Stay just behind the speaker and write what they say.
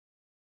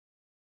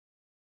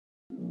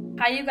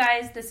Hi, you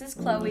guys. This is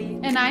Chloe.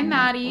 And I'm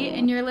Maddie,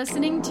 and you're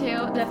listening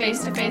to the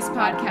Face to Face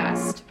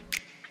podcast.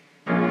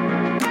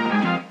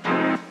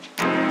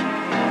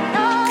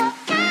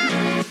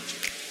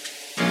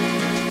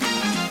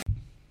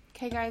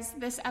 Okay, guys,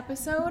 this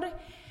episode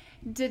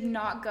did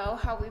not go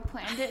how we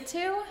planned it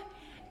to.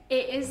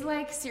 It is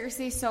like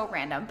seriously so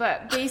random,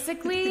 but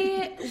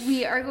basically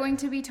we are going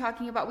to be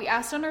talking about, we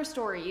asked on our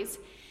stories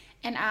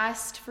and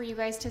asked for you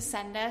guys to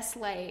send us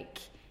like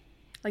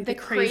the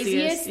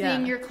craziest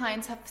thing your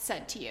clients have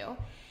said to you.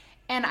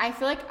 And I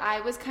feel like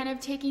I was kind of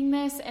taking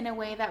this in a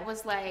way that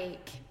was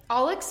like,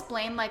 I'll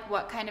explain like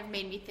what kind of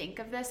made me think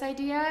of this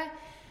idea.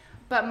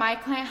 But my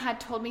client had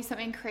told me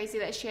something crazy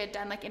that she had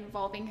done like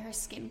involving her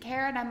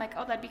skincare. And I'm like,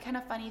 oh, that'd be kind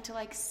of funny to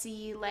like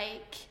see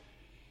like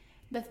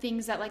the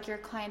things that like your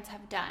clients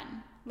have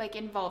done, like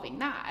involving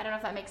that. I don't know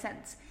if that makes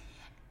sense.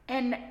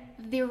 And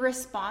the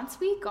response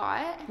we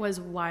got was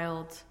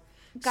wild.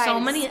 Guys, so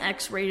many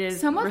X-rated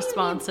some of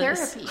responses.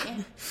 You need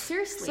therapy.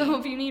 Seriously. Some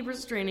of you need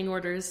restraining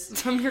orders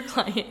from your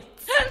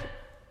clients.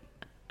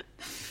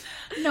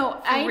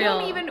 No,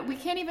 we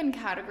can't even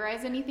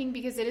categorize anything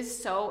because it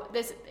is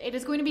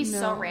going to be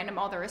so random,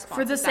 all the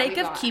responses. For the sake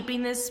of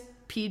keeping this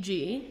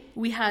PG,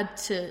 we had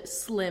to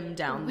slim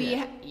down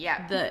the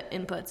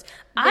inputs.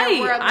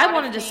 I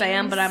wanted to say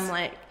them, but I'm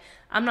like,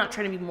 I'm not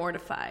trying to be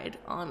mortified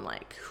on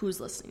like who's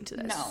listening to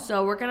this. No.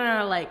 So we're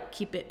gonna like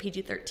keep it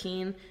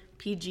PG-13,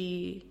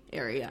 PG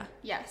area.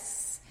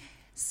 Yes.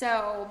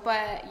 So,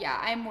 but yeah,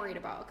 I'm worried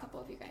about a couple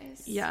of you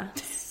guys. Yeah,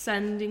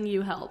 sending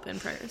you help and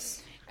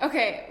prayers.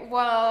 Okay,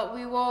 well,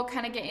 we will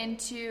kind of get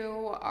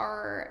into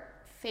our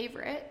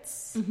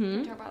favorites. Mm-hmm. Can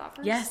we talk about that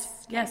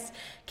first? Yes.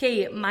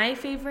 Okay, my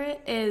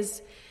favorite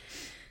is,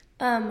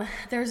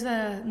 there's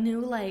a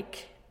new,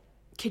 like,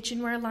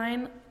 kitchenware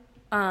line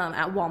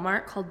at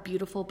Walmart called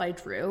Beautiful by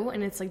Drew,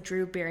 and it's, like,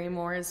 Drew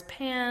Barrymore's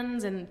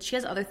pans, and she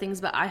has other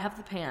things, but I have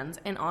the pans,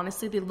 and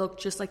honestly, they look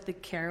just like the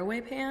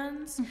Caraway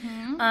pans.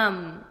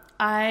 Mm-hmm.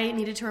 I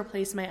needed to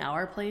replace my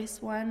Our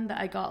Place one that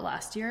I got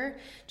last year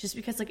just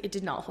because like it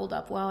did not hold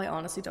up well. I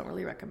honestly don't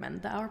really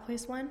recommend the Our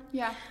Place one.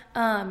 Yeah.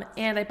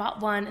 And I bought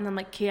one and I'm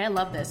like, okay, I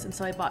love this. And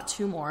so I bought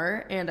two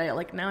more and I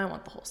like, now I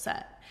want the whole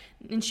set.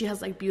 And she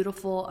has like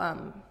beautiful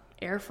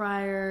air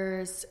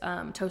fryers,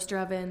 toaster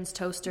ovens,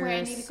 toasters. Wait,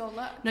 I need to go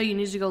look. No, you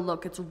need to go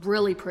look. It's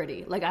really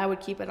pretty. Like I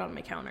would keep it on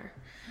my counter.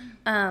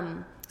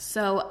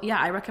 So yeah,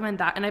 I recommend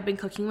that, and I've been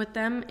cooking with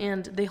them,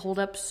 and they hold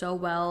up so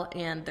well,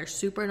 and they're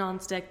super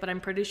nonstick. But I'm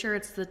pretty sure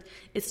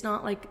it's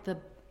not like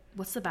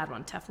what's the bad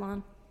one?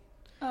 Teflon.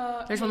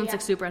 There's one that's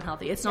like super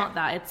unhealthy. It's not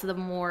that. It's the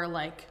more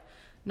like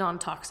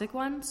non-toxic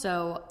one.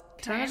 So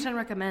 10 out of 10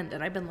 recommend,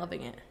 and I've been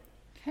loving it.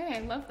 Okay, I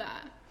love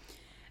that.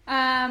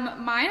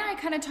 Mine I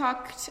kind of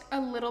talked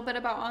a little bit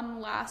about on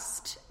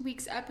last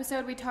week's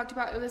episode. We talked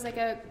about it was like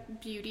a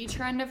beauty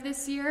trend of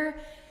this year.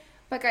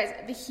 But guys,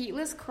 the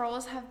heatless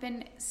curls have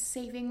been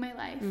saving my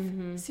life.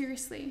 Mm-hmm.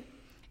 Seriously.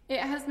 It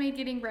has made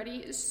getting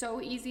ready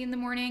so easy in the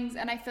mornings,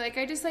 and I feel like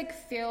I just like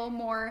feel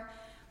more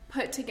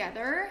put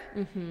together,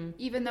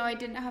 even though I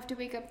didn't have to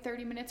wake up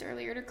 30 minutes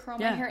earlier to curl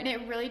my hair, and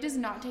it really does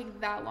not take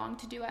that long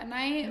to do at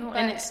night. No,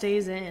 and it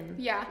stays in.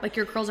 Yeah. Like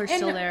your curls are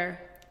still there.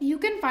 You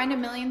can find a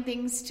million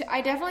things I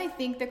definitely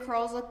think the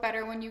curls look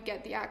better when you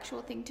get the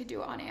actual thing to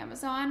do on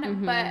Amazon.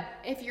 Mm-hmm. But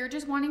if you're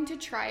just wanting to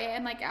try it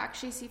and like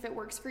actually see if it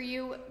works for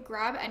you,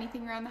 grab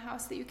anything around the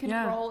house that you can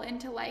roll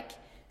into like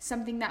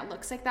something that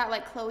looks like that.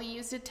 Like Chloe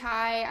used a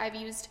tie. I've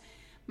used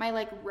my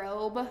like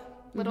robe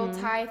little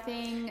tie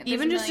thing. There's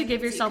even just to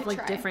give yourself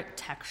like different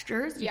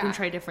textures. You can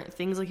try different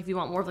things. Like if you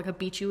want more of like a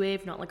beachy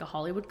wave, not like a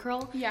Hollywood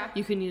curl,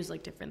 you can use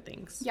like different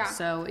things. Yeah.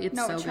 So it's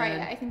so good. Try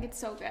it. I think it's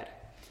so good.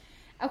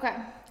 Okay,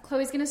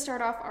 Chloe's going to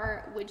start off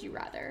our Would You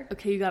Rather.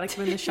 Okay, you got to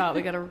come in the shot.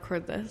 We got to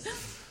record this.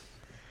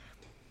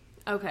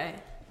 Okay.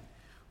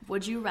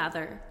 Would you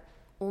rather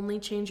only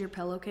change your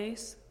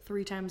pillowcase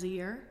 3 times a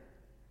year?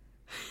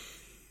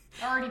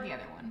 Already the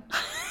other one.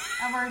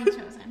 I've already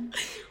chosen.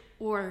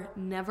 Or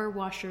never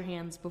wash your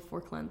hands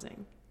before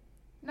cleansing?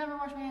 Never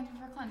wash my hands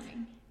before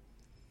cleansing.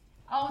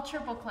 I'll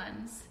triple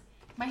cleanse.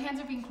 My hands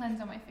are being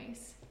cleansed on my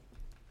face.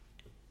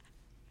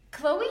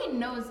 Chloe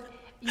knows...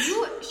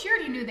 She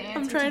already knew the answer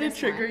to this one. I'm trying to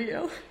trigger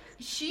you.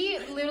 She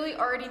literally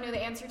already knew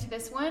the answer to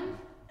this one.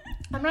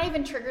 I'm not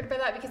even triggered by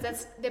that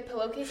because the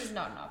pillowcase is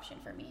not an option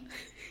for me.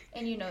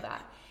 And you know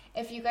that.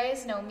 If you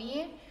guys know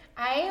me,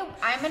 I'm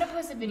going to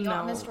post a video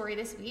on this story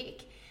this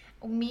week.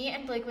 Me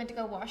and Blake went to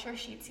go wash our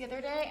sheets the other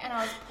day, and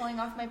I was pulling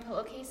off my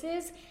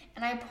pillowcases,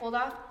 and I pulled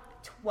off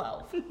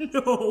 12.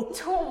 No.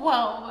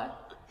 12.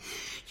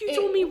 You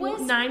told me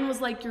 9 was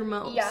like your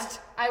most. Yeah.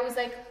 I was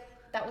like,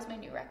 that was my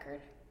new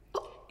record.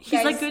 He's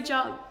guys, like, good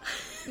job.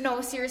 No,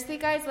 seriously,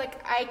 guys,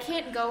 like, I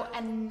can't go a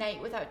night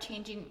without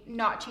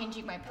not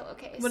changing my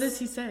pillowcase. What does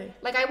he say?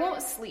 Like, I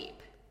won't sleep.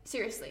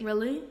 Seriously.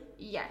 Really?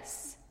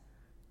 Yes.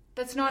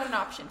 That's not an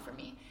option for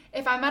me.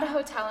 If I'm at a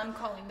hotel, I'm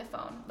calling the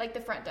phone, like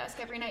the front desk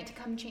every night to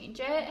come change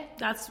it.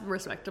 That's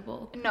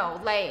respectable. No,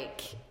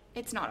 like,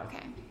 it's not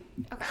okay.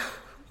 Okay.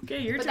 Okay,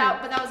 your turn.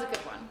 But that was a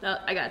good one.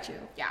 I got you.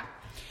 Yeah.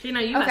 Okay, now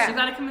you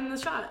got to come in the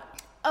shot.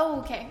 Oh,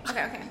 okay.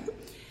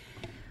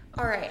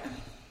 All right.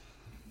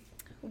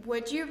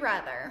 Would you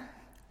rather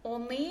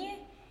only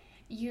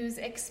use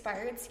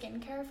expired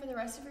skincare for the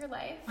rest of your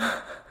life?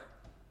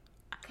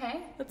 Okay.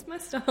 That's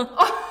messed up.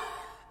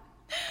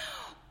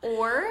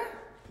 Or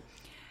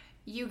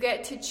you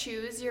get to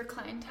choose your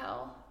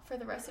clientele for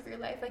the rest of your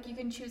life. Like, you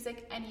can choose,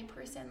 like, any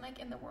person, like,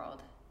 in the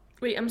world.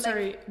 Wait, I'm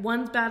sorry.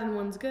 One's bad and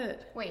one's good.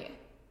 Wait.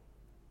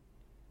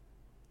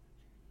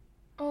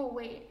 Oh,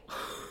 wait.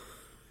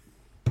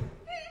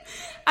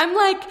 I'm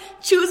like,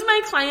 choose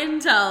my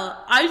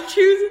clientele. I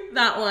choose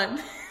that one.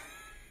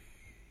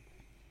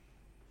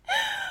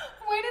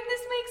 Why did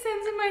this make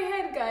sense in my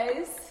head,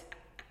 guys?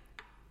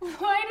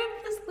 Why did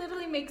this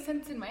literally make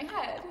sense in my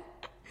head?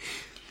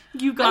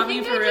 You got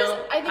me for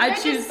real. I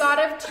just thought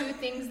of two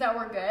things that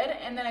were good,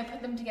 and then I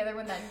put them together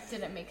when that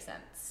didn't make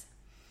sense.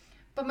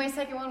 But my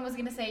second one was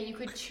going to say you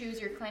could choose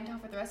your clientele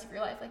for the rest of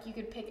your life. Like, you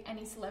could pick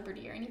any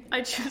celebrity or anything.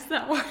 I choose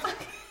that one.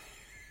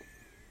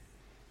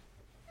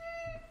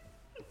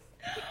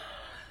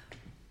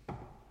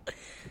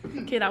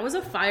 Okay, that was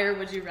a fire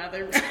would you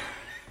rather.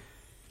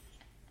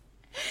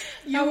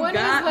 You that one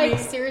got was like, me.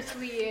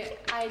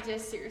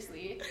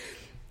 seriously,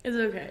 It's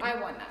okay. I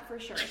won that for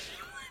sure.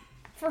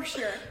 For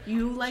sure.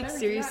 You like, Should I do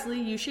seriously,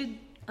 you should,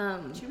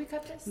 Should we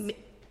cut this? no,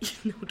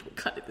 don't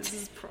cut it. This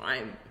is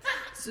prime.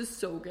 This is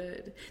so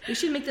good. They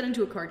should make that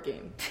into a card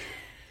game.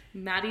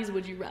 Maddie's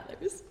Would You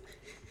Rathers.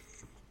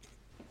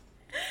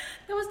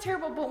 That was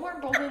terrible, but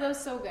weren't both of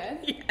those so good?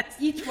 Yes.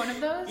 Each one of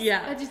those?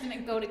 Yeah. That just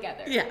didn't go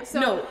together. Yeah. So,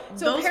 No,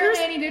 so those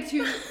apparently were- I needed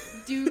to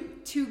do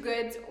two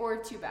goods or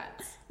two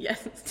bads.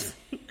 Yes.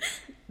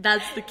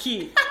 That's the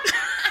key.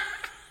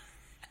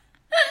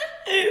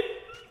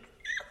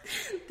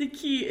 The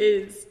key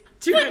is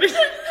to... You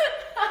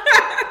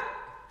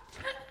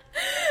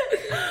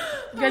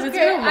guys, it's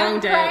been a long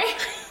day. Crying.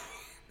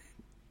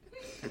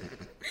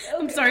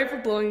 I'm sorry for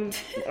blowing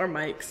our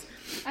mics.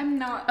 I'm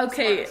not the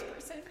Okay. smartest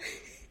person.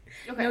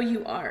 Okay. No,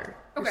 you are.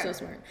 You're Okay. so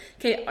smart.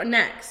 Okay,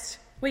 next.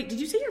 Wait, did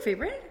you say your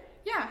favorite?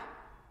 Yeah.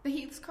 The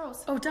Heath's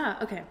Curls. Oh, duh.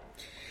 Okay.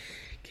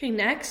 Okay,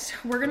 next,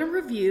 we're going to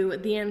review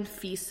the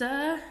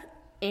Anfisa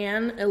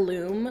and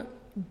Illume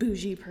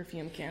Bougie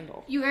Perfume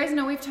Candle. You guys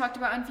know we've talked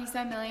about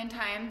Anfisa a million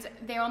times.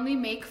 They only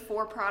make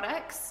 4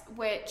 products,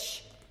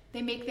 which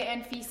they make the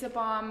Anfisa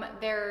Bomb,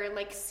 their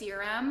like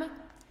serum,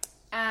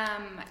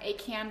 a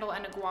candle,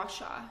 and a gua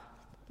sha,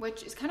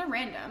 which is kind of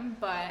random,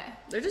 but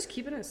They're just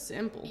keeping it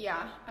simple.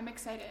 yeah, I'm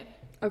excited.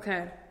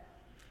 Okay.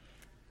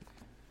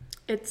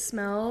 It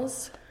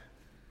smells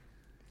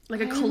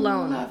like a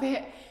cologne. I love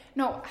it.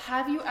 No,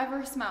 have you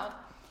ever smelled,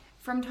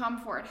 from Tom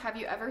Ford, have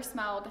you ever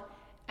smelled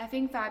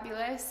Effing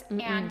Fabulous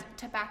and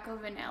Tobacco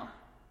Vanille?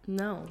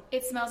 No.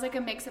 It smells like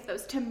a mix of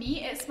those. To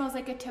me, it smells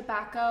like a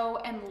tobacco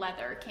and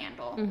leather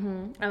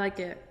candle. I like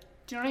it.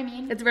 Do you know what I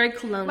mean? It's very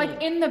cologne.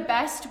 Like, in the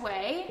best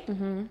way.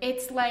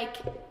 It's like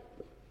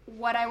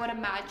what I would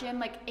imagine,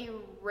 like a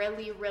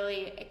really,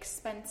 really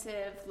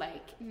expensive,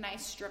 like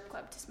nice strip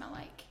club to smell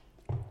like.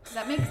 Does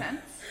that make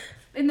sense?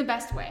 In the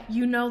best way.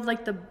 You know,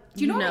 like the... Do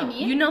you know what I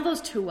mean? You know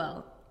those too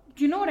well.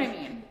 Do you know what I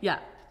mean? Yeah.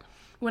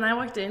 When I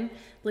walked in,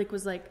 Blake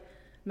was like,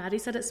 Maddie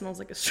said it smells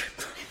like a strip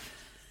club.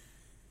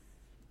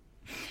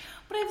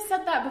 But I've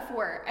said that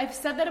before. I've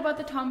said that about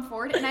the Tom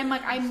Ford, and I'm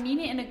like, I mean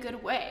it in a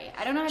good way.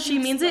 I don't know how to She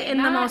means it explain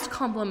in the that, most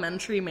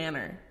complimentary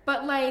manner.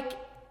 But like,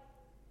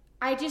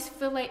 I just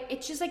feel like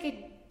it's just like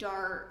a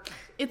dark.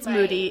 It's like,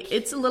 moody.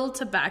 It's a little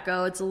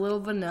tobacco. It's a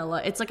little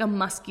vanilla. It's like a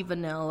musky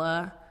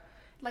vanilla.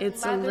 Like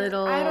It's leather. a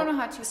little I don't know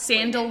how to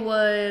explain it.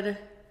 sandalwood.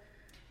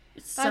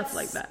 Stuff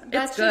like that.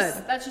 It's good.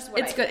 That's just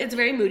what it's good. It's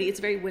very moody. It's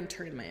very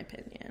winter in my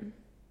opinion.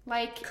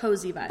 Like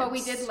Cozy vibes. But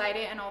we did light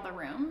it in all the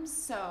rooms,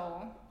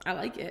 so I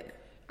like it.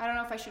 I don't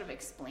know if I should have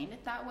explained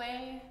it that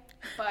way,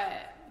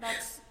 but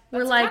that's We're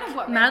kind like of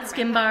what ran Matt through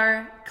Skin my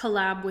head. Bar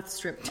collab with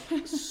strip.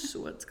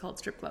 What's called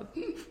strip club.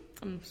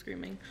 I'm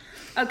screaming.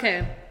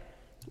 Okay,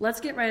 let's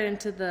get right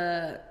into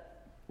the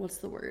what's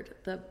the word?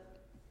 The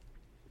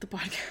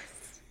podcast.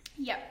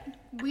 Yep.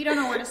 We don't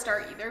know where to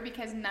start either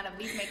because none of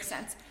these make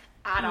sense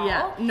at all.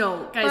 Yeah.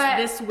 No, guys, But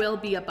this will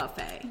be a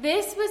buffet.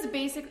 This was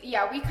basically,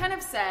 yeah, we kind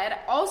of said,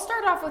 I'll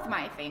start off with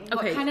my thing.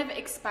 Okay. What kind of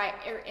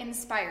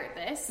inspired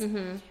this?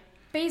 Mm-hmm.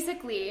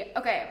 Basically,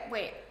 okay,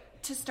 wait.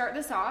 To start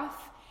this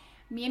off,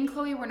 me and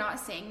Chloe were not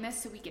saying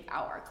this so we could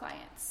out our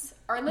clients.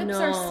 Our lips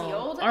are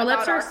sealed. Our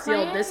lips about are our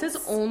sealed. clients. This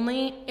is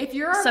only If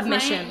you're our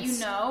submissions. client, you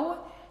know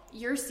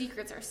your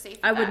secrets are safe with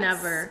I would us.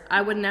 never.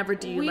 I would never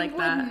do you We like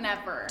would that.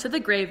 never. To the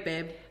grave,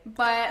 babe.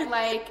 But,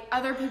 like,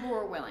 other people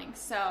were willing,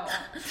 so...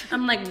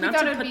 I'm like, we not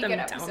thought to it'd put be a them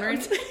good down.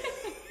 episode.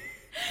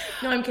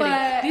 No, I'm kidding.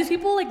 But- These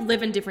people like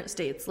live in different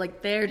states.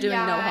 Like they're doing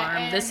no Yeah,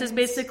 harm. This is and-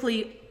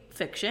 basically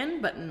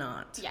fiction, but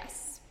not.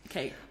 Yes.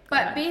 Okay. go But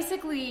ahead.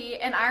 basically,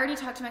 and I already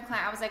talked to my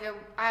client. I was like,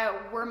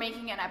 we're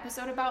making an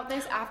episode about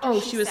this after Oh,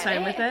 she she was said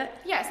fine with it?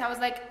 Yes, I was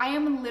like, I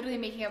am literally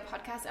making a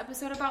podcast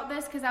episode about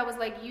this because I was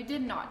like, you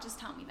did not just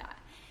tell me that.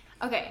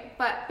 Okay,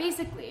 but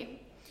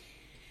basically,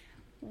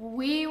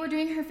 we were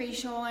doing her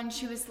facial and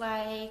she was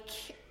like,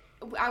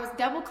 I was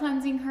double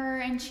cleansing her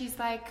and she's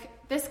like,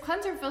 this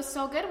cleanser feels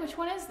so good. Which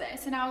one is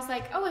this? And I was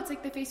like, oh, it's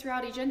like the Face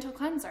Reality Gentle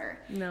Cleanser.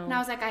 No. And I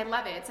was like, I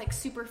love it. It's like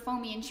super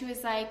foamy. And she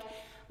was like,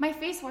 my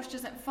face wash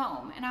doesn't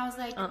foam. And I was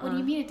like, what do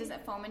you mean it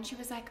doesn't foam? And she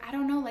was like, I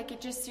don't know. Like,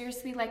 it just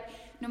seriously, like,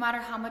 no matter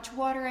how much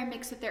water I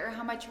mix with it or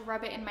how much I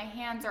rub it in my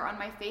hands or on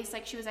my face,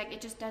 like, she was like, it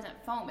just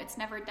doesn't foam. It's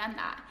never done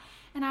that.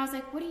 And I was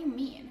like, what do you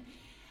mean?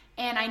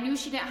 And I knew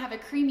she didn't have a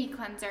creamy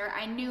cleanser.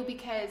 I knew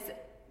because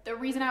the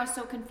reason I was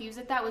so confused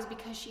at that was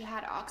because she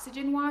had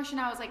Oxygen Wash. And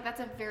I was like, that's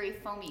a very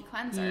foamy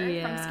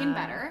cleanser from Skin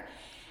Better.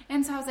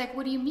 And so I was like,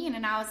 what do you mean?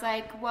 And I was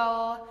like,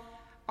 well,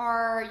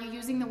 are you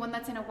using the one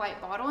that's in a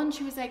white bottle? And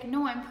she was like,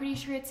 no, I'm pretty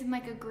sure it's in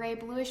like a gray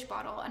bluish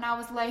bottle. And I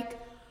was like,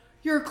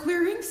 you're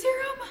clearing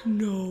serum?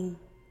 No.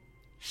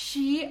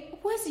 She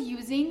was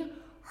using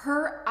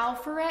her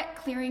Alpharet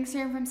clearing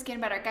serum from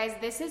Skin Better. Guys,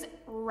 this is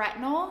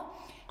retinol.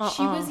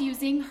 She was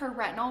using her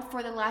retinol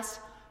for the last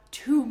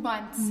 2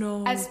 months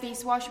as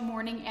face wash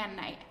morning and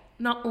night.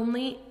 Not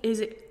only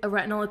is it a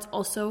retinol, it's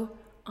also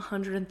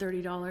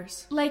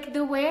 $130. Like,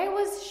 the way I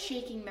was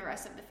shaking the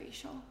rest of the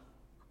facial.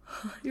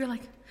 You're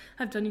like,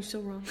 I've done you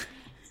so wrong.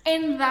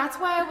 And that's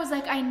why I was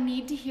like, I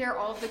need to hear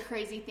all of the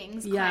crazy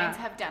things clients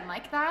have done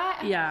like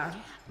that. Yeah.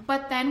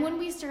 But then when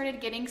we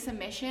started getting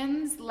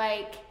submissions,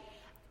 like,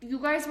 you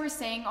guys were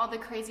saying all the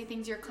crazy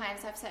things your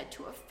clients have said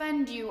to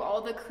offend you,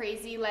 all the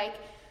crazy, like,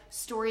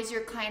 stories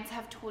your clients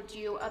have told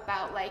you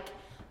about, like,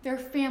 their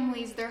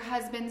families, their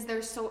husbands,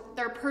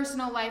 their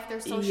personal life, their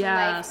social life.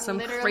 Yeah, some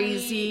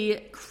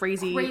crazy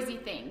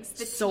things.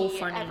 The so tea,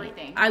 funny.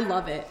 Everything. I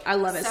love it.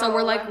 So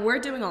we're like, we're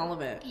doing all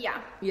of it.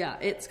 Yeah. Yeah,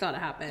 it's gotta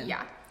happen.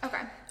 Yeah.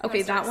 Okay.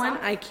 Okay, that one,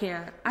 I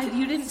can't.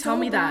 You didn't tell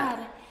me bad.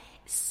 that.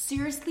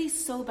 Seriously,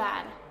 so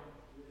bad.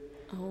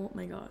 Oh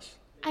my gosh.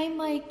 I'm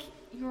like,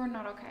 you're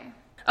not okay.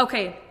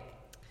 Okay.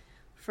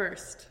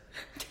 First,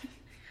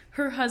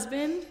 her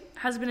husband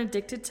has been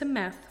addicted to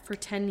meth for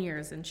 10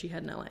 years and she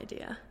had no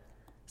idea.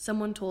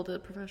 Someone told a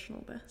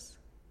professional this.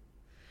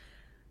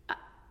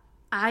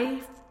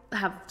 I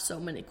have so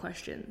many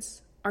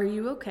questions. Are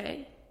you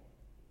okay?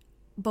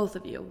 Both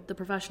of you, the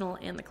professional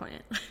and the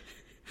client.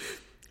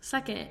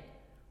 Second,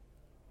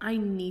 I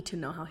need to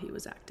know how he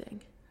was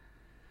acting.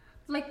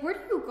 Like, where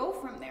do you go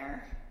from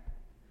there?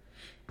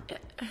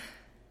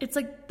 It's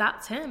like,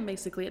 that's him,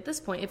 basically, at this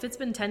point. If it's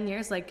been 10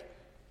 years, like,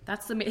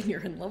 that's the man you're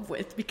in love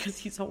with because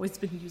he's always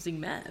been using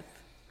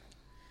meth.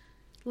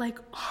 Like,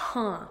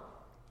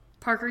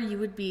 Parker, you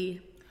would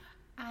be...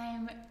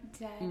 I'm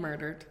dead.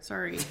 Murdered.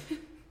 Sorry.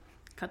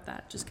 Cut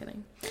that. Just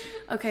kidding.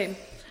 Okay.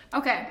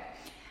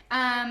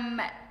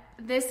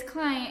 This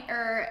client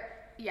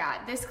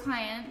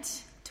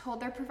told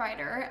their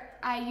provider,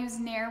 I use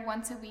Nair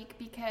once a week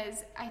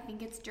because I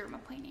think it's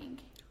dermaplaning.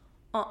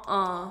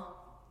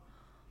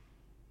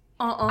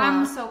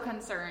 I'm so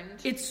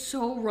concerned. It's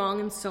so wrong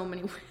in so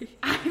many ways.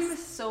 I'm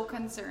so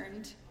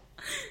concerned.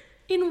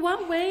 In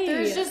what way?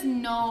 There's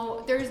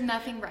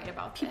nothing right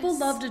about this. People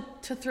love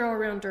to throw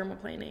around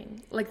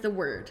dermaplaning, like the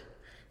word.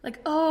 Like,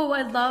 oh,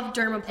 I love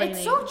dermaplaning.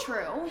 It's so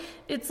true.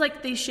 It's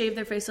like they shave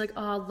their face like,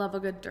 oh, I love a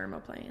good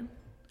dermaplane.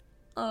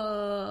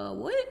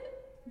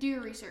 What? Do your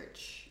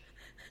research.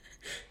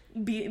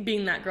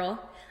 Being that girl,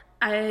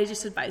 I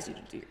just advise you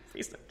to do your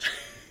research.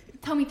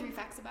 Tell me 3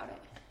 facts about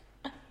it.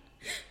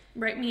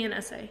 Write me an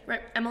essay.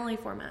 Write MLA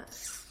format.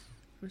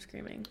 I'm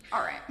screaming.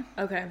 All right.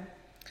 Okay.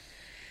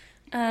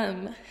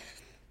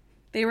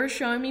 They were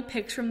showing me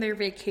pics from their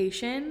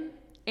vacation,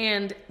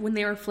 and when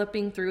they were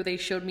flipping through, they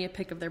showed me a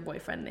pic of their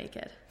boyfriend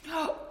naked.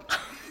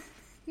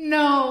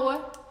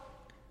 No.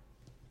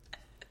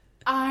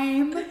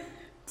 I'm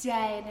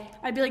dead.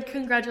 I'd be like,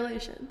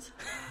 congratulations.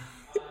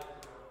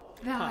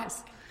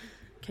 Pause.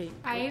 Okay.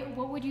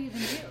 What would you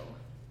even do?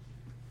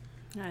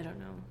 I don't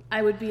know.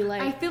 I would be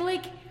like... I feel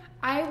like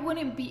I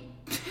wouldn't be...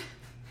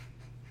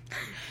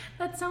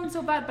 That sounds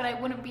so bad, but I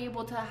wouldn't be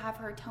able to have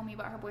her tell me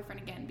about her boyfriend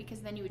again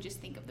because then you would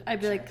just think of the picture. I'd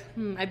be like,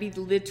 I'd be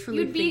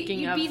literally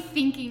thinking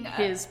of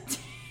his...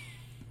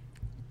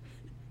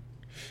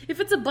 If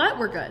it's a butt,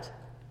 we're good.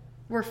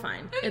 We're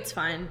fine. It's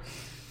fine.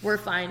 We're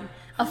fine.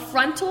 A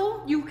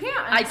frontal? You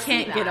can't. I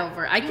can't get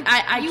over. I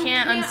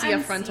can't unsee a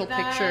frontal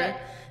picture.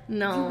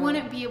 No. You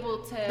wouldn't be able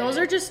to. Those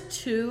are just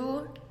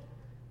too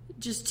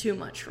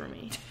much for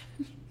me.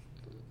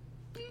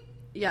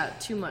 Yeah,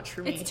 too much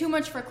for me. It's too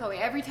much for Chloe.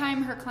 Every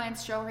time her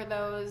clients show her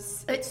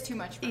those, it's too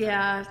much for her.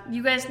 Yeah,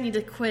 you guys need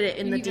to quit it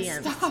in the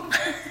DMs. To stop.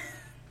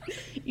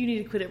 You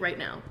need to quit it right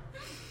now.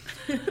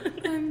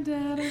 I'm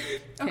dead.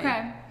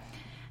 Okay.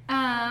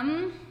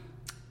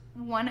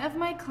 One of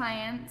my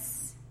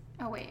clients...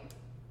 Oh, wait.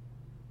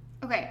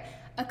 Okay.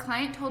 A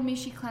client told me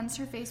she cleansed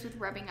her face with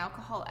rubbing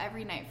alcohol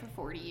every night for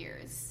 40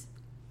 years.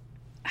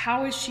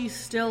 How is she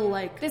still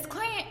like... This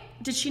client...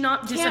 Did she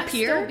not disappear? Can't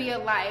still be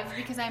alive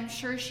because I'm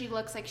sure she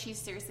looks like she's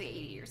seriously 80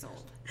 years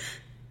old.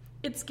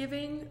 It's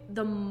giving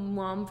the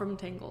mom from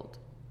Tangled.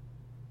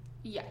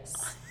 Yes.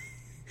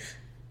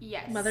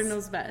 Yes. Mother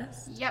knows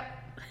best. Yep.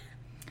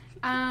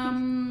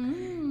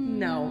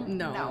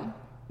 No.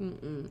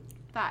 Mm-mm.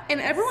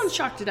 And everyone's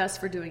shocked at us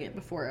for doing it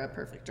before a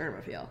perfect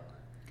derma peel.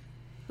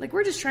 Like,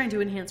 we're just trying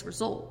to enhance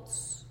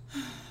results.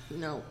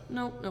 No.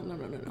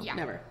 Yeah.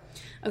 Never.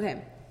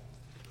 Okay.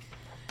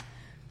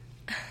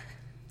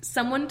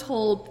 Someone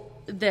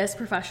told this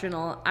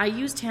professional, I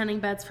use tanning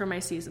beds for my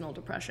seasonal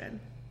depression.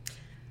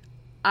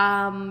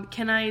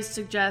 Can I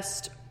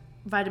suggest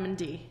vitamin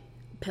D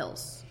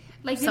pills?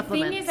 Like, the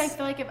thing is, I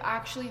feel like I've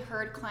actually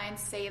heard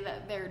clients say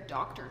that their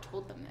doctor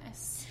told them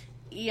this.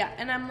 Yeah,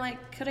 and I'm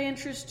like, could I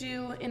interest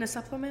you in a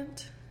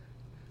supplement?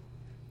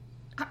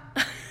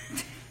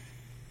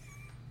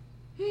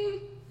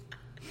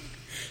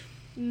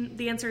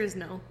 The answer is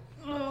no.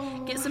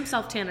 Oh. Get some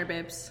self-tanner,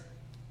 babes.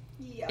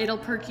 Yeah. It'll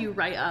perk you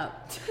right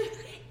up.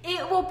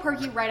 It will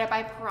perk you right up,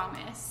 I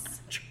promise.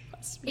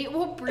 Trust me. It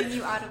will bring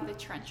you out of the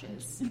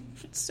trenches.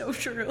 It's so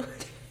true.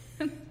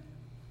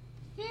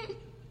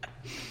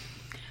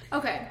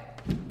 Okay,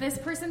 this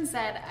person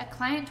said a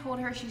client told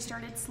her she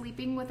started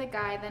sleeping with a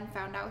guy, then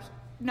found out...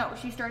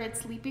 she started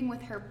sleeping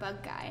with her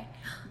bug guy,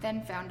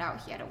 then found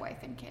out he had a wife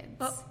and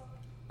kids.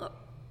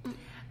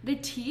 The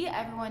tea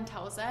everyone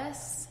tells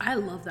us. I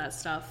love that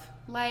stuff.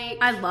 Like,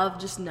 I love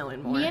just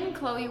knowing more. Me and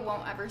Chloe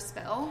won't ever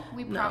spill.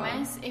 We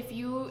promise. If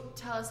you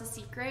tell us a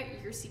secret,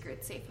 your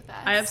secret's safe with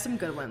us. I have some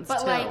good ones, but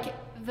too.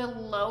 like, the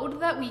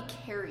load that we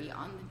carry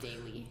on the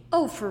daily.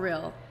 Oh, for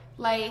real.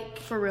 Like...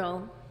 For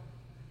real.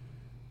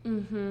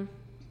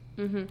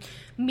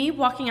 Me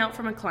walking out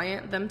from a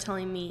client, them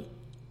telling me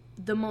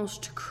the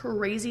most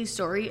crazy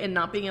story and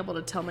not being able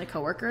to tell my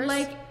coworkers.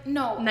 Like,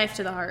 no. Knife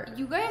to the heart.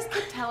 You guys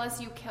could tell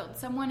us you killed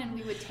someone and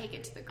we would take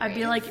it to the grave. I'd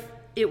be like,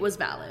 it was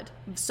valid.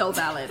 So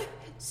valid.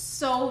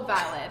 So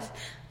valid.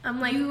 I'm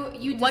like,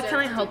 you what can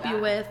I deserve to help do you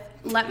that. with?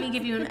 Let me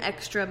give you an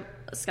extra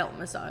scalp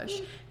massage.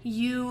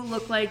 You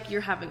look like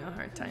you're having a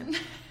hard time.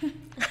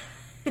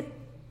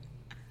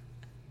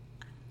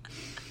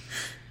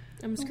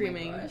 I'm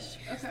screaming. Oh my gosh.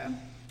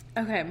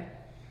 Okay.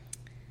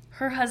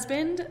 Her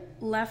husband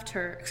left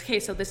her. Okay,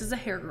 so this is a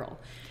hair girl.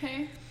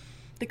 Okay.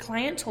 The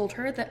client told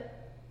her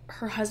that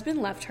her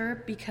husband left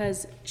her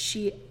because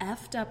she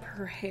effed up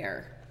her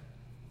hair.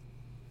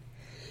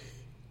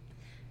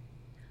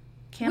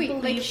 Can't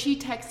believe like she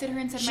texted her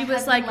and said, she my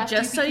was husband like, left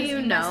just you so because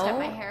you messed up know,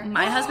 my hair.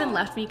 my husband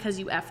left me because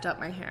you effed up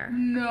my hair.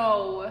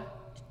 No.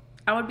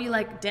 I would be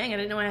like, dang, I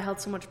didn't know I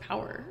held so much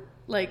power.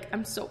 Like,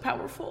 I'm so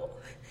powerful.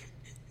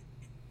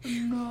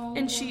 No.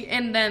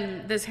 And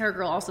then this hair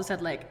girl also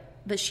said, like,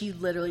 that she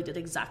literally did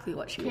exactly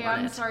what she wanted.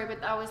 I'm sorry, but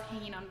that was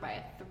hanging on by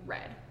a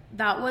thread.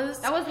 That was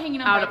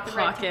hanging on out by of a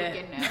thread pocket.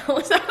 to begin with. That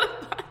was out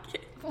of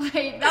pocket.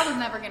 Like, that was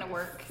never gonna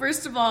work.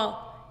 First of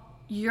all,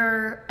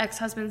 your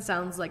ex-husband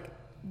sounds like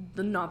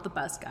not the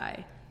best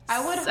guy.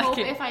 I would Second, hope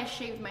if I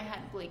shaved my head,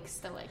 Blake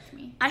still liked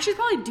me. I should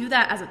probably do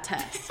that as a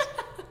test.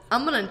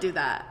 I'm gonna do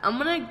that. I'm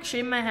gonna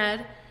shave my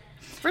head.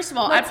 First of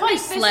all, I'd probably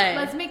slay.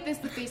 Let's make this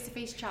the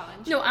face-to-face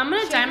challenge. No, I'm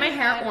gonna Shave dye my your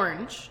hair head.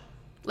 orange.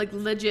 Like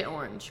legit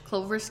orange.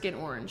 Clover skin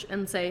orange.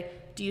 And say,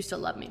 do you still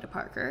love me to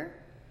Parker?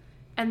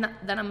 And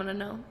then I'm gonna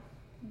know.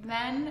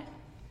 Then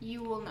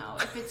you will know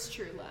if it's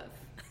true love.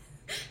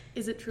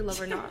 Is it true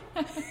love or not?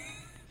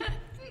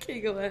 Okay,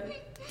 go ahead.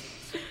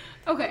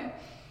 Okay.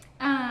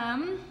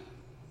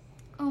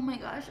 Oh my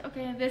gosh.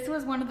 Okay, this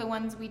was one of the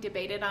ones we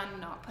debated on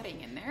not putting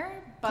in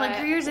there. But Plug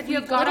your ears if you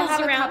we have gotta littles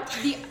have a around.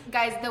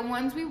 guys, the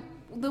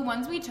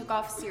ones we took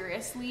off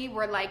seriously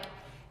were like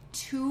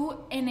to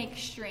an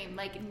extreme,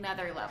 like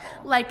another level.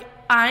 Like,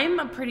 I'm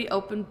a pretty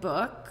open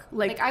book.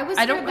 Like I was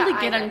I don't scared that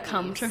really get I read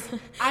uncomfortable. these.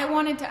 I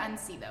wanted to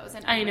unsee those.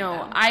 And I know.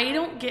 unread them. I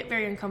don't get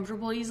very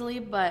uncomfortable easily,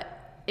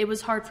 but it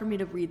was hard for me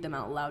to read them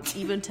out loud,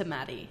 even to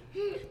Maddie.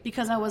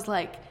 Because I was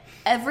like,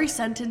 every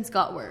sentence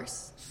got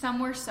worse. Some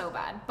were so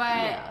bad, but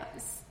Yeah.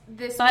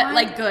 this But, one,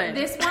 like, good.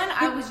 This one,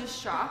 I was just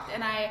shocked,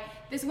 and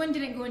this one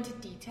didn't go into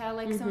detail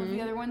like some of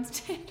the other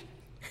ones did.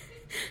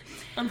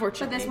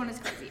 Unfortunately. But this one is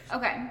crazy.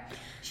 Okay.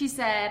 She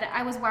said,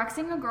 I was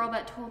waxing a girl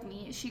that told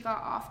me she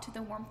got off to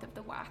the warmth of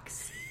the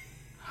wax.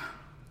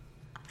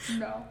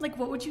 No. Like,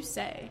 what would you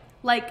say?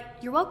 Like,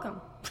 you're welcome.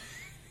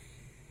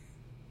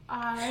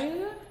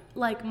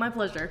 Like, my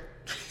pleasure.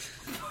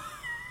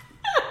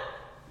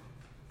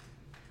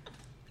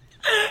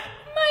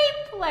 My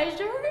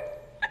pleasure?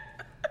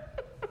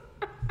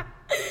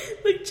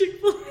 Like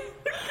Chick-fil-A.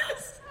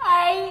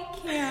 I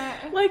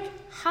can't. Like,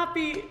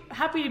 happy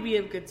to be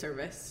of good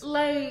service.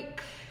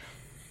 Like,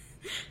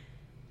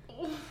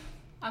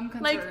 I'm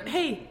concerned. Like,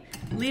 hey,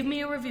 leave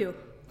me a review.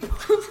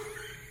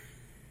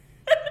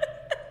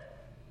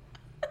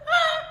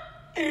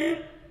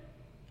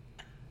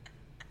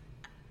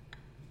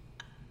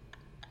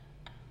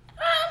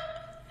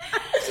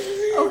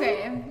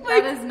 Okay,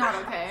 that is not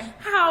okay.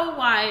 How?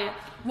 Why?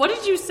 What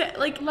did you say?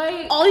 Like,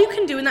 all you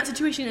can do in that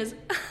situation is...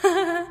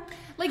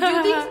 Like,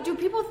 do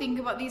people think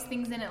about these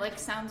things and it, like,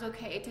 sounds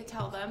okay to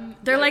tell them?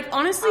 They're like,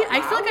 honestly, out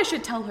I feel like loud? I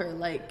should tell her,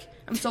 like,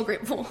 I'm so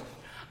grateful.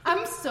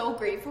 I'm so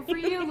grateful for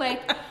you.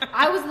 Like,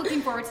 I was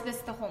looking forward to this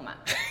the whole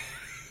month.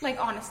 Like,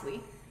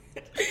 honestly.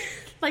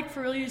 Like,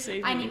 for real, you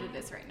saved me. I needed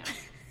this right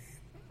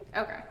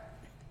now. Okay.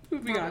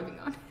 Moving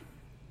on.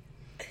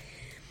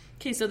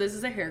 Okay, so this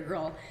is a hair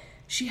girl.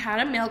 She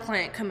had a male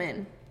client come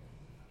in.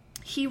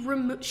 She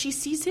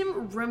sees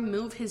him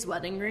remove his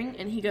wedding ring,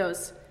 and he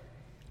goes,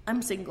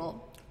 I'm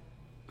single.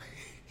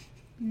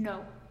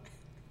 No.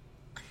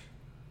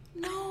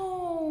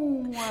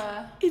 No.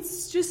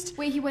 It's just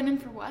Wait, he went in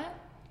for what?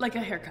 like a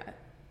haircut.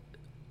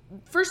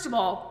 First of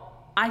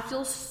all, I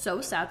feel so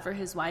sad for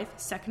his wife.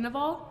 Second of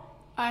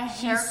all, A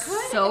he's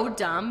haircut? so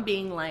dumb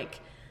being like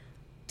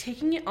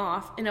taking it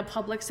off in a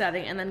public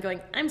setting and then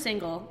going, I'm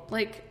single.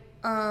 Like,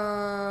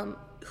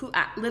 who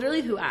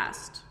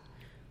asked?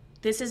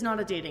 This is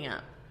not a dating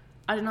app.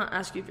 I did not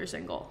ask you if you're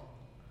single.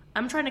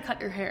 I'm trying to cut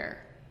your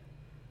hair,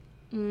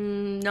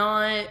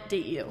 not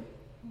date you.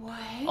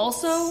 What?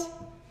 Also,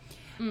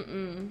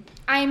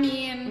 I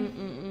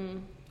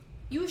mean,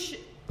 you should.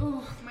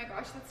 Oh my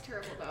gosh, that's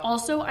terrible though.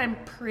 Also, I'm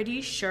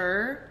pretty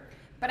sure.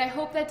 But I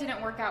hope that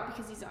didn't work out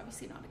because he's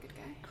obviously not a good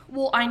guy.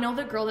 Well, I know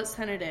the girl that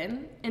sent it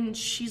in, and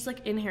she's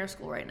like in hair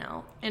school right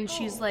now, and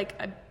she's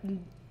like,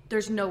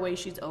 there's no way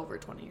she's over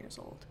 20 years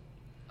old.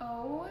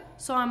 Oh.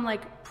 So I'm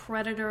like,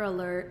 predator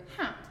alert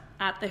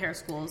at the hair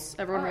schools.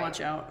 Everyone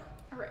watch out.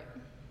 All right.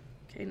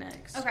 Okay,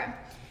 next. Okay.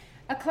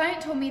 A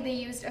client told me they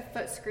used a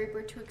foot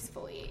scraper to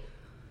exfoliate.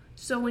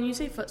 So when you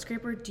say foot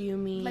scraper, do you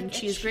mean Like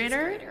cheese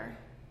grater?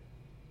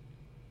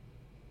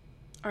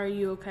 Are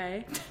you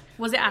okay?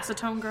 Was it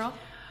acetone, girl?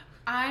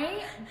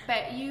 I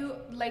bet you,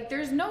 like,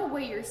 there's no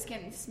way your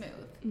skin's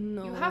smooth.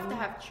 No. You have to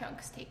have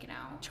chunks taken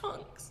out.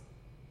 Chunks.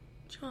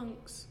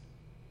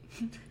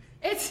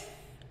 It's...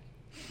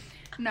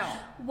 No.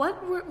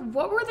 What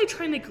were they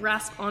trying to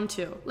grasp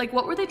onto? Like,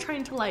 what were they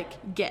trying to,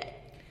 like, get?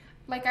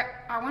 Like,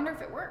 I wonder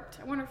if it worked.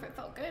 I wonder if it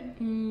felt good.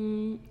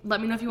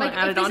 Let me know if you want Like, to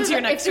add it on to your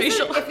next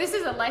facial. If this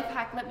is a life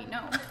hack, let me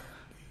know.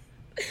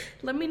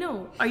 Let me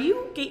know. Are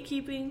you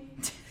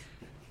gatekeeping?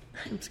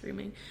 I'm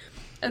screaming.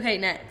 Okay,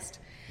 next.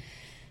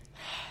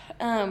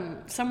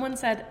 Someone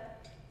said,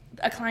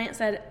 a client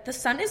said, the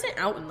sun isn't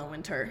out in the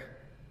winter.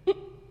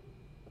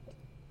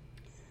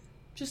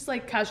 Just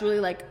like casually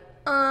like,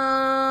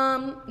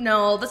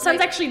 no, the sun's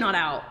actually not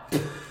out.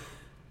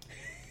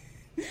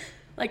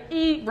 Like,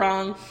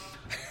 wrong.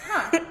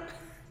 Huh.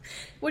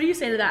 What do you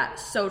say to that?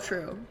 So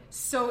true.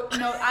 So,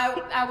 no,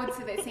 I would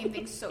say that same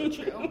thing. So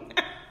true.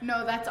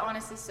 No, that's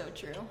honestly so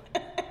true.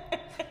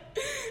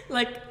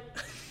 Like,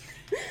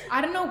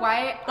 I don't know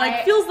why.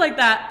 like, feels like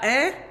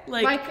that,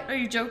 Like, are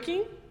you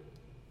joking?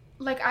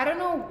 Like, I don't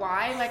know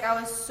why. Like, I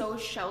was so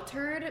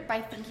sheltered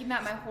by thinking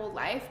that my whole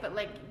life, but,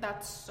 like,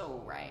 that's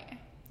so right.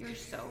 You're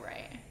so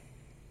right.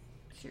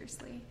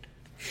 Seriously.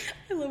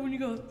 I love when you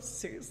go,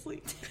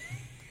 seriously.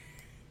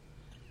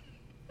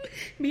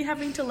 Me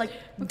having to, like,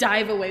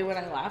 dive away when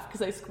I laugh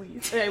because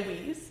I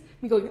wheeze.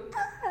 Me going,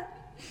 ah.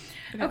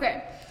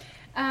 Okay.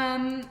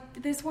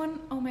 This one,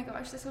 oh my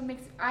gosh, this one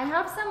makes... I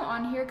have some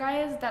on here,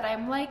 guys, that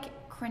I'm,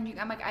 like, cringing.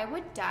 I'm like, I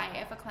would die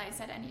if a client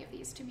said any of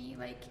these to me.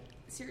 Like,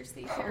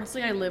 seriously.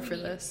 Honestly, I live for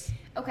this.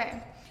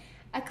 Okay.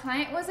 A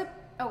client was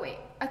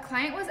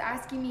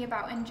asking me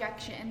about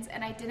injections,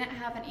 and I didn't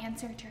have an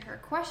answer to her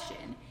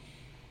question.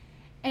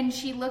 And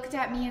she looked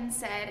at me and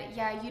said,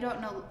 yeah, you don't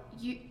know...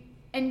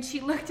 And she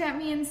looked at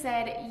me and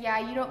said, yeah,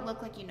 you don't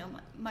look like you know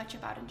much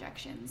about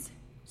injections.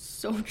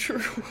 So true.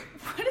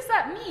 What does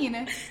that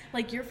mean?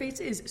 Like, your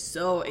face is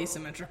so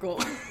asymmetrical.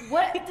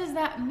 What does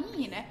that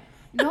mean?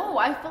 No,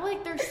 I feel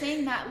like they're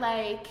saying that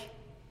like,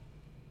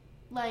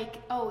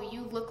 oh,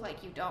 you look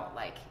like you don't,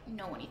 like,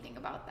 know anything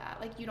about that.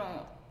 Like, you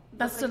don't...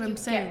 That's what I'm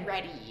saying. Get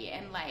ready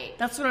and, like...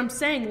 That's what I'm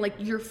saying. Like,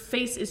 your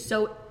face is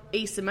so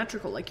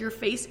asymmetrical. Like, your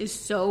face is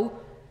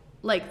so...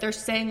 Like, they're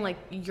saying, like,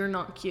 you're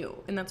not cute.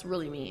 And that's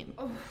really mean.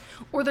 Oh.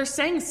 Or they're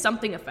saying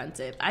something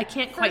offensive. I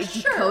can't quite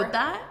decode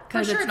that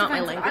because it's not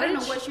my language. I don't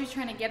know what she was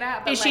trying to get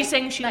at. But is she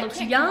saying she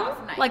looks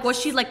young? Nice. Like, was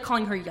she, like,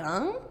 calling her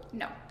young?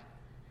 No.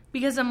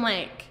 Because I'm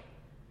like...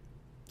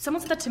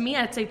 Someone said that to me,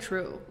 I'd say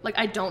true. Like,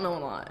 I don't know a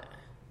lot.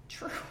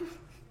 True.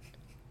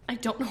 I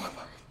don't know a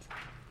lot.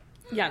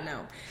 Yeah,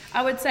 no.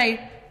 I would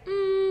say,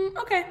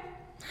 okay.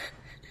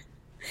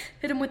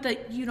 Hit him with the,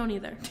 you don't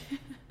either.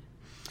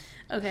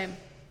 Okay.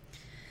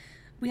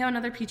 We have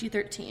another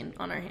PG-13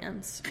 on our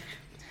hands.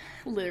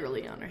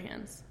 Literally on our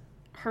hands.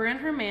 Her and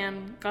her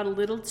man got a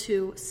little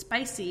too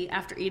spicy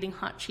after eating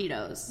hot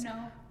Cheetos.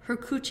 No. Her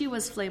coochie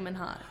was flamin'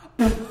 hot.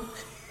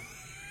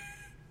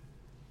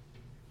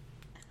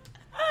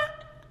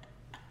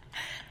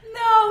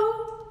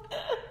 No.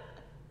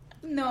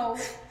 No.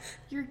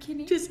 You're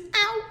kidding. Just,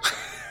 ow.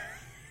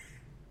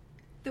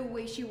 The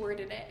way she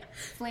worded it.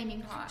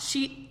 Flaming hot.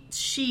 She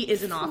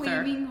is an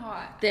author. Flaming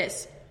hot.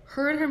 This.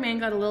 Her and her man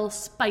got a little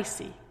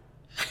spicy.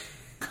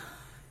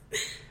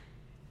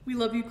 We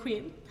love you,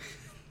 queen.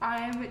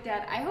 I'm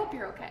dead. I hope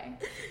you're okay.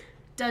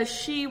 Does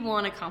she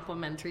want a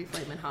complimentary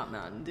Flamin' Hot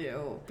Mountain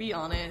Dew? Be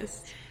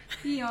honest.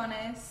 Be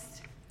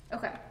honest.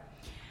 Okay.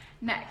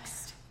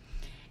 Next.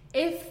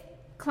 If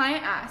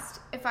client asked,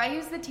 if I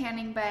use the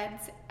tanning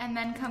beds and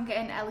then come get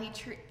an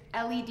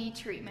LED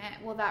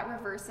treatment, will that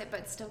reverse it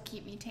but still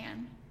keep me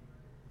tan?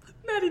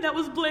 Maddie, that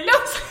was Blake.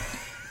 No.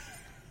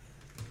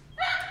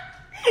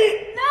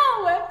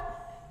 No.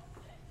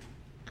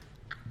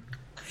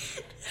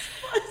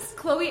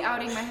 Chloe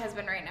outing my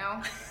husband right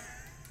now.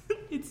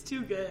 It's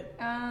too good.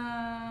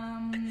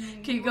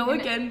 Okay, go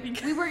again.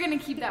 Because we were gonna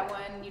keep that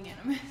one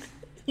unanimous.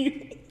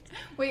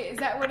 Wait, is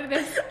that what it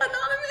is?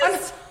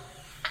 Anonymous.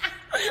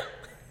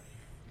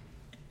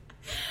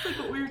 Like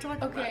what we were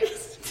talking about.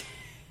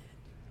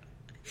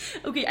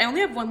 Okay, I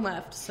only have one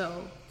left,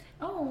 so.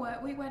 Oh,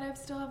 wait, what? I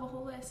still have a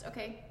whole list.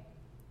 Okay.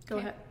 Go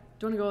ahead.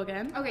 Do you want to go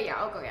again? Okay, yeah,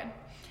 I'll go again.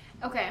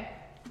 Okay,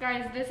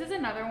 guys, this is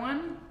another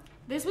one.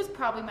 This was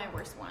probably my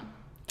worst one.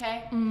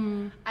 Okay?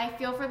 I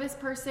feel for this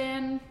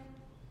person.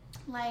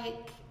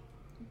 Like,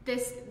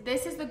 this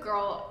is the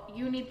girl.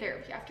 You need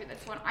therapy after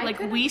this one.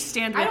 We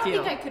stand with you. I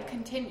don't think I could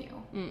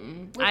continue.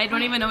 I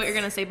don't even know what you're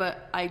going to say,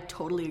 but I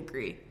totally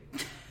agree.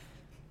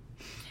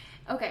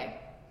 Okay.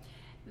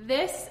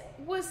 This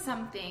was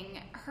something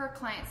her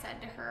client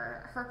said to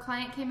her. Her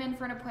client came in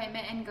for an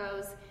appointment and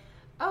goes,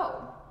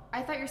 "Oh,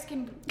 I thought your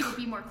skin would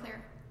be more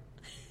clear."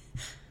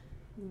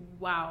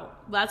 Wow.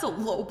 That's a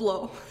low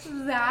blow.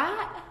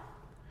 That?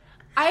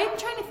 I'm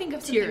trying to think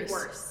of something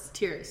worse.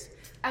 Tears.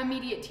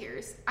 Immediate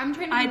tears. I'm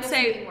trying to think of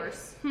something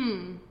worse.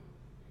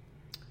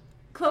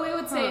 Chloe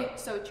would say,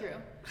 so true.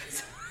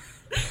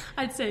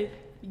 I'd say,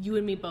 you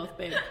and me both,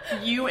 babe.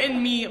 You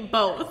and me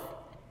both.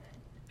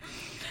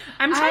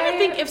 I'm trying to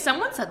think, if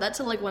someone said that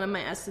to, like, one of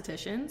my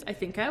estheticians, I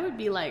think I would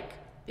be like,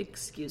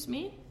 excuse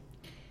me?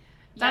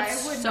 Yeah,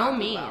 That's I would so not be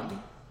mean.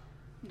 well.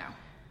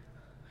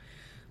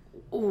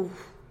 No. Ooh.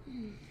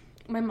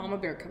 My mama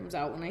bear comes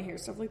out when I hear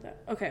stuff like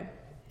that. Okay.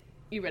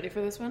 You ready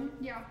for this one?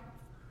 Yeah.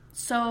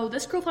 So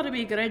this girl thought it'd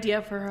be a good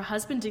idea for her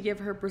husband to give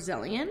her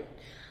Brazilian,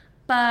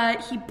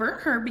 but he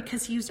burnt her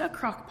because he used a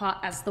crock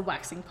pot as the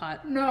waxing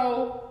pot.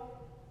 No.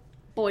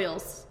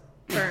 Boils.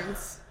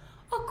 Burns.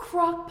 A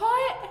crock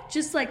pot?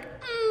 Just like,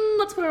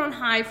 let's put it on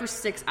high for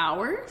 6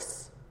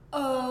 hours.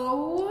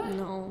 Oh.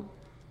 No.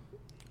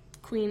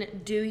 Queen,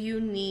 do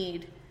you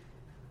need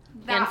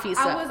that? Anfisa?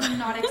 I was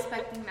not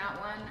expecting that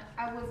one.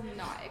 I was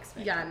not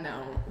expecting Yeah,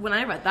 no. When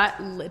I read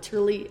that,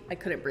 literally, I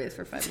couldn't breathe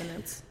for 5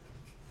 minutes.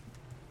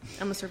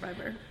 I'm a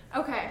survivor.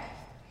 Okay.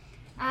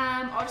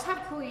 I'll just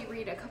have Chloe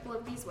read a couple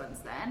of these ones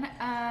then.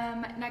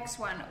 Next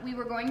one. We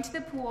were going to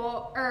the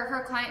pool, or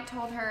her client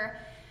told her,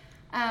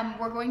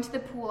 we're going to the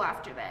pool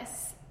after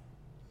this.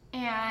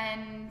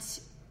 And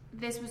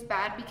this was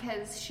bad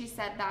because she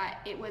said that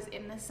it was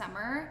in the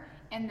summer,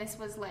 and this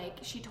was like,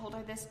 she told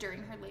her this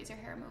during her laser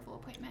hair removal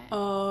appointment in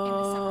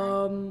the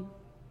summer.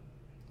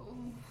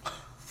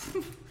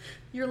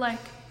 You're like,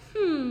 are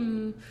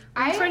you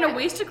trying to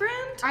waste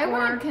 $1,000? I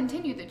wouldn't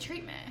continue the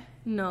treatment.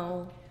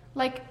 No.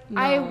 Like,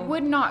 No. I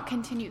would not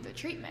continue the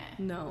treatment.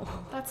 No.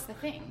 That's the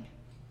thing.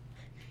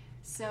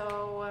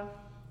 So,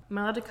 Am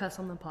I allowed to cuss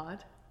on the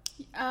pod?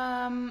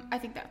 I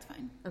think that's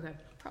fine. Okay.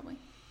 Probably.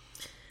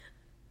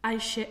 I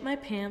shit my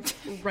pants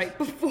right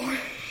before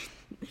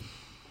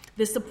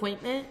this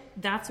appointment.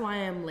 That's why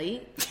I'm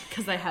late,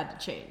 because I had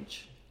to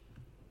change.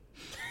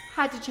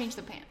 Had to change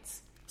the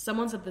pants.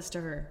 Someone said this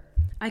to her.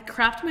 I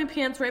crapped my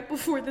pants right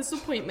before this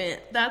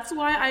appointment. That's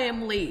why I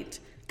am late,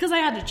 because I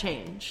had to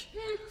change.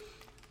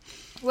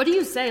 What do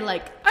you say?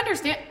 Like,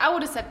 understand? I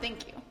would have said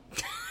thank you.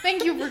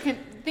 Thank you for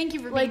being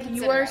like,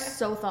 considerate. you are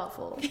so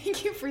thoughtful.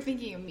 Thank you for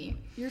thinking of me.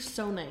 You're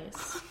so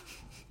nice.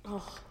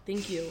 Oh,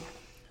 thank you.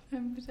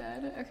 I'm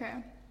dead. Okay.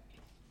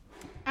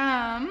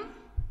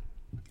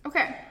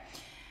 Okay.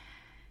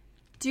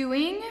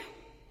 Doing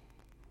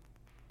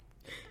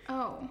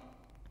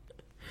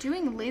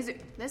laser.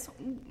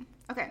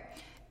 Okay.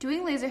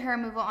 Doing laser hair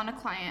removal on a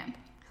client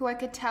who I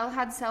could tell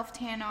had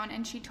self-tan on,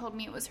 and she told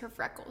me it was her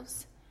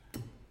freckles.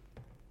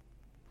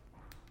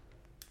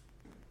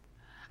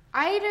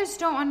 I just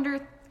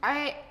don't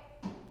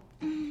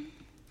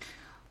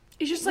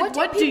It's just like,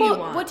 what do you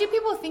want? What do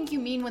people think you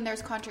mean when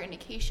there's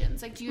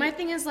contraindications? Like, My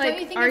thing is, like, don't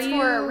you think it's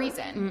for a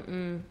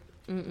reason?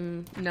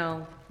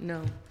 No.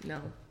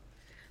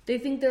 They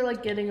think they're,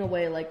 like, getting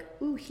away, like,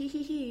 ooh,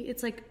 he.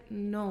 It's like,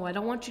 no, I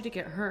don't want you to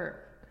get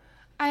hurt.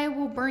 I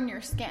will burn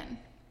your skin.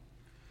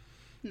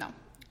 No.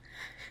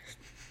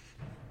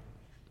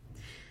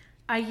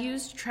 I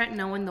used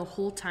tretinoin the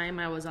whole time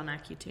I was on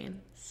Accutane.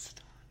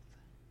 Stop.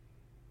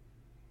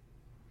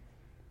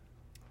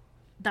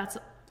 That's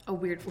a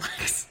weird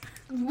flex.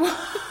 Wait,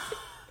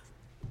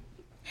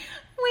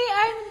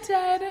 I'm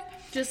dead.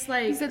 Just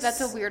like... You said that's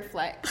a weird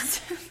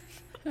flex.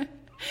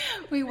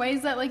 Wait, why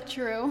is that, like,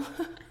 true?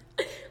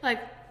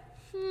 Like,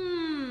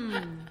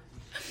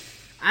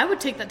 I would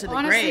take that to the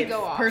Honestly, grave,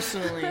 go off.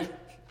 personally.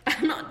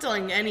 I'm not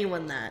telling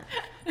anyone that.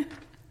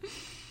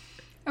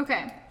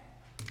 Okay.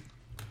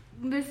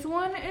 This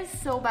one is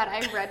so bad.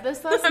 I read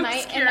this last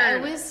night, scared. and I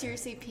was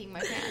seriously peeing my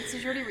pants.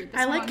 Did you already read this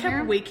I, one like, on kept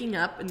here? waking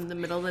up in the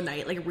middle of the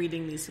night, like,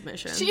 reading these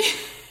submissions.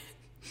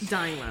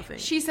 Dying laughing.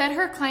 She said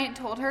her client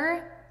told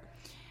her...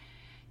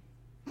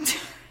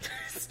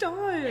 Stop.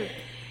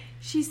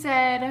 She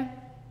said,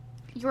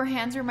 your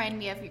hands remind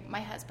me of my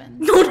husband.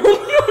 No. What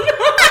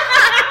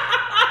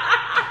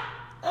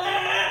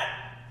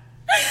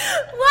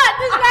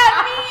does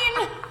that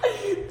mean?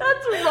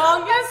 That's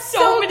wrong in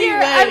so many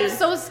scared. ways. I'm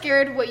so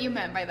scared what you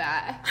meant by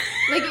that.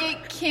 Like,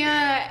 it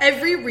can't...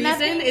 Every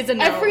reason is a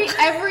no.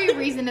 Every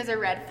reason is a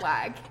red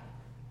flag.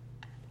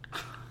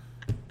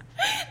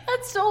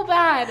 That's so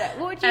bad.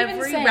 What would you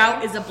even say? Every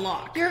route is a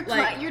block. You're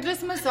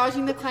just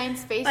massaging the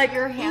client's face with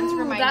your hands.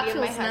 Remind me of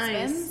my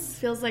husband's. Nice.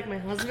 Feels like my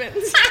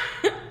husband's.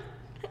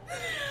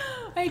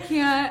 I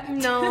can't.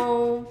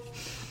 No.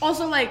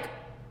 Also, like,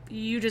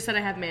 you just said I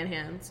have man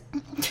hands.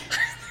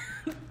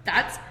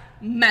 That's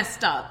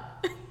messed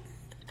up.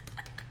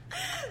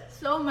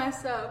 So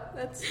messed up.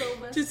 That's so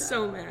messed up. Just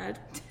so mad.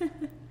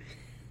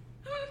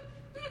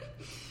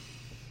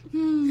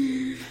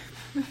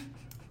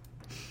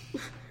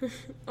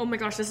 Oh my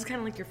gosh, this is kind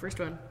of like your first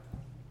one.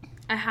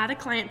 I had a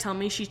client tell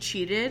me she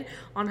cheated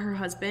on her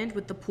husband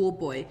with the pool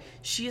boy.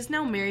 She is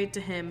now married to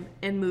him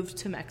and moved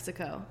to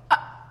Mexico.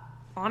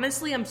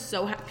 Honestly, I'm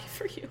so happy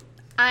for you.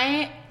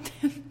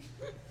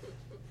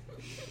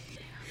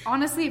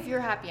 Honestly, if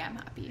you're happy, I'm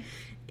happy.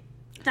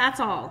 That's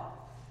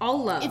all.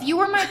 All love. If you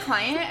were my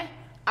client,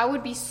 I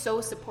would be so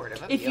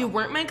supportive of you. If you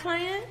weren't my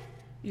client,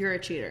 you're a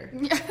cheater.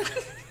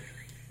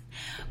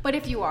 But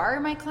if you are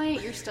my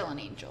client, you're still an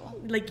angel.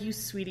 Like, you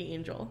sweetie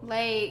angel.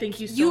 Like, thank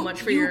you so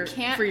much for your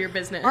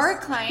business. Our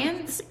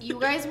clients, you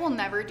guys will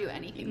never do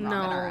anything wrong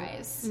in our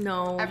eyes.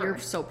 No, ever. You're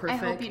so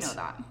perfect. I hope you know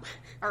that.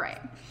 All right.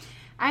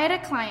 I had a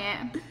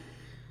client.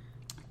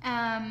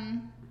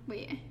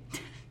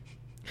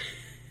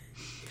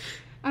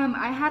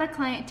 I had a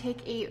client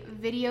take a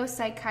video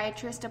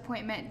psychiatrist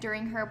appointment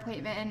during her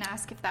appointment and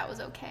ask if that was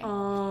okay.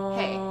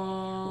 Hey,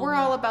 we're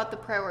all about the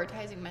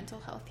prioritizing mental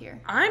health here.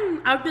 I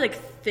would be like,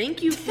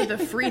 thank you for the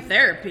free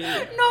therapy.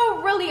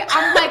 No, really,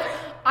 I'm like,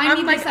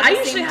 I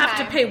usually have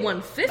to pay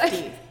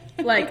 $150.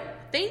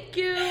 Like, thank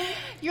you.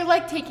 You're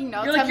like taking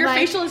notes. You're like, your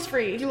facial is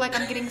free. You're like,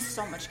 I'm getting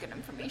so much good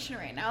information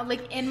right now.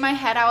 Like, in my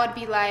head, I would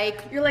be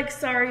like, you're like,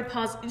 sorry,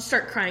 pause. You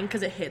start crying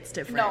because it hits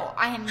different. No,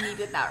 I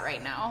needed that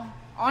right now.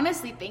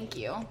 Honestly, thank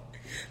you.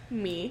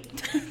 Me.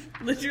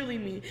 Literally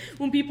me.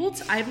 When people,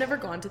 I've never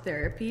gone to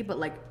therapy, but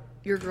like,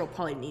 your girl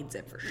probably needs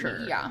it for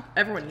sure. Yeah.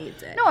 Everyone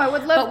needs it. No, I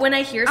would love. But when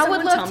I hear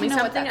someone tell me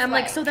something, I'm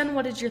like, so then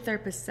what did your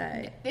therapist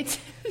say?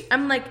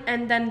 I'm like,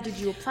 and then did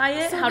you apply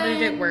it? How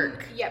did it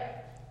work?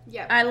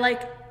 Yep. I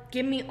like,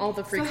 give me all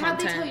the free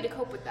content. So how'd they tell you to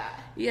cope with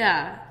that?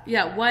 Yeah.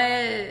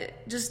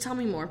 What? Just tell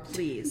me more,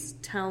 please.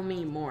 Tell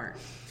me more.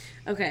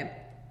 Okay.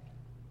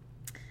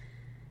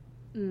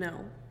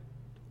 No.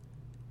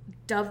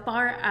 Dove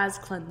Bar as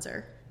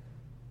cleanser.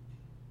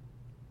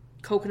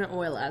 Coconut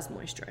oil as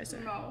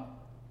moisturizer. No.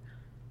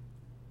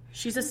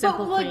 She's a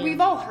simple queen.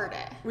 We've all heard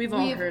it. We've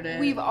all heard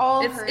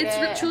it.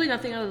 It's truly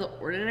nothing out of the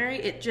ordinary.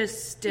 It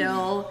just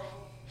still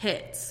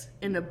hits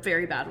in a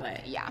very bad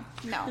way. Yeah.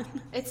 No.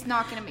 It's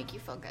not going to make you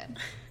feel good.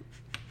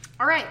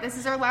 All right. This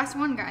is our last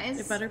one, guys.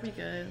 It better be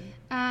good.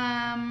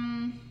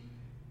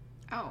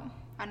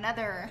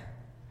 Another...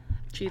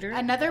 Cheater?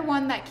 Another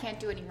one that can't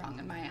do any wrong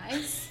in my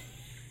eyes.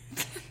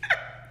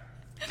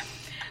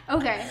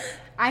 Okay.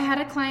 I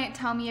had a client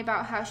tell me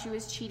about how she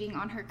was cheating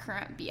on her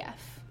current BF.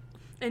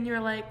 And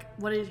you're like,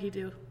 what did he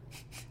do?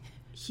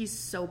 He's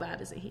so bad,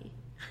 isn't he?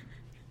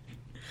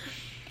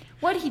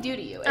 What did he do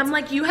to you? I'm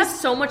like, you have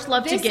so much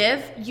love to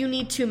give. You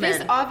need 2 men.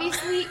 This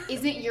obviously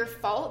isn't your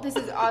fault. This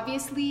is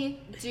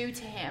obviously due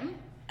to him.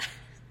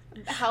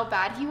 How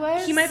bad he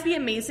was. He might be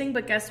amazing,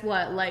 but guess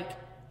what? Like,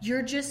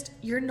 you're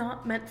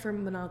not meant for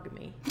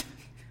monogamy.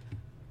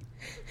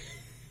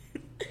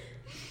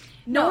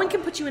 No one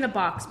can put you in a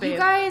box, babe.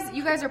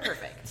 You guys are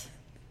perfect.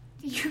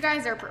 You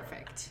guys are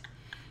perfect.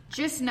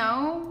 Just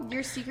know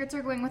your secrets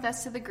are going with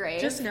us to the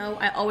grave. Just know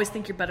I always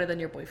think you're better than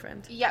your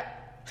boyfriend.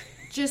 Yep.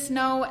 Just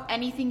know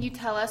anything you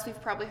tell us, we've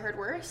probably heard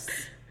worse.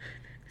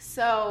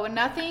 So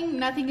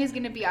nothing is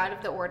going to be out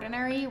of the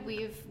ordinary.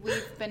 We've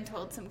been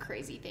told some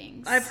crazy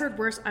things. I've heard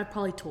worse. I've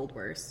probably told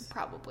worse.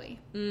 Probably.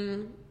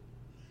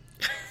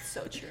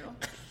 So true.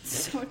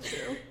 So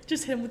true.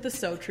 Just hit him with the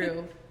so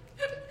true.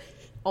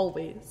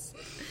 Always.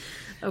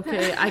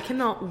 Okay, I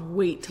cannot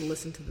wait to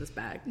listen to this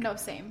back. No,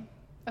 same.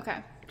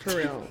 Okay. For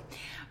real.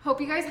 Hope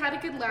you guys had a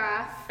good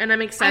laugh. And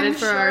I'm excited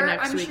for our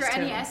next week's too. I'm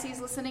sure any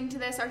SEs listening to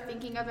this are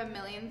thinking of a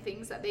million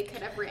things that they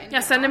could have written.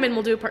 Yeah, send them in.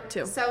 We'll do a part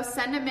 2. So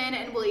send them in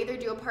and we'll either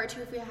do a part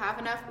 2 if we have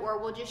enough, or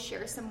we'll just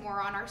share some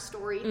more on our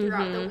story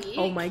throughout the week.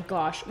 Oh my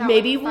gosh.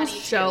 Maybe we'll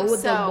show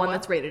the one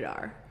that's rated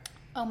R.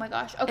 Oh my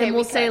gosh. Okay. And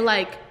we'll say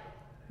like,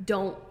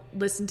 don't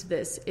listen to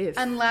this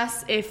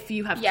if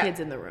you have kids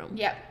in the room.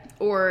 Yep.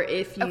 Or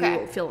if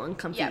you feel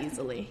uncomfy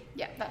easily.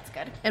 Yeah, that's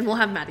good. And we'll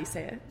have Maddie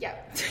say it.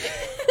 Yep.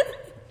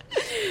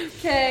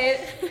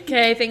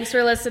 Okay, thanks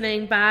for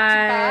listening.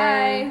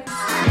 Bye.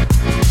 Bye.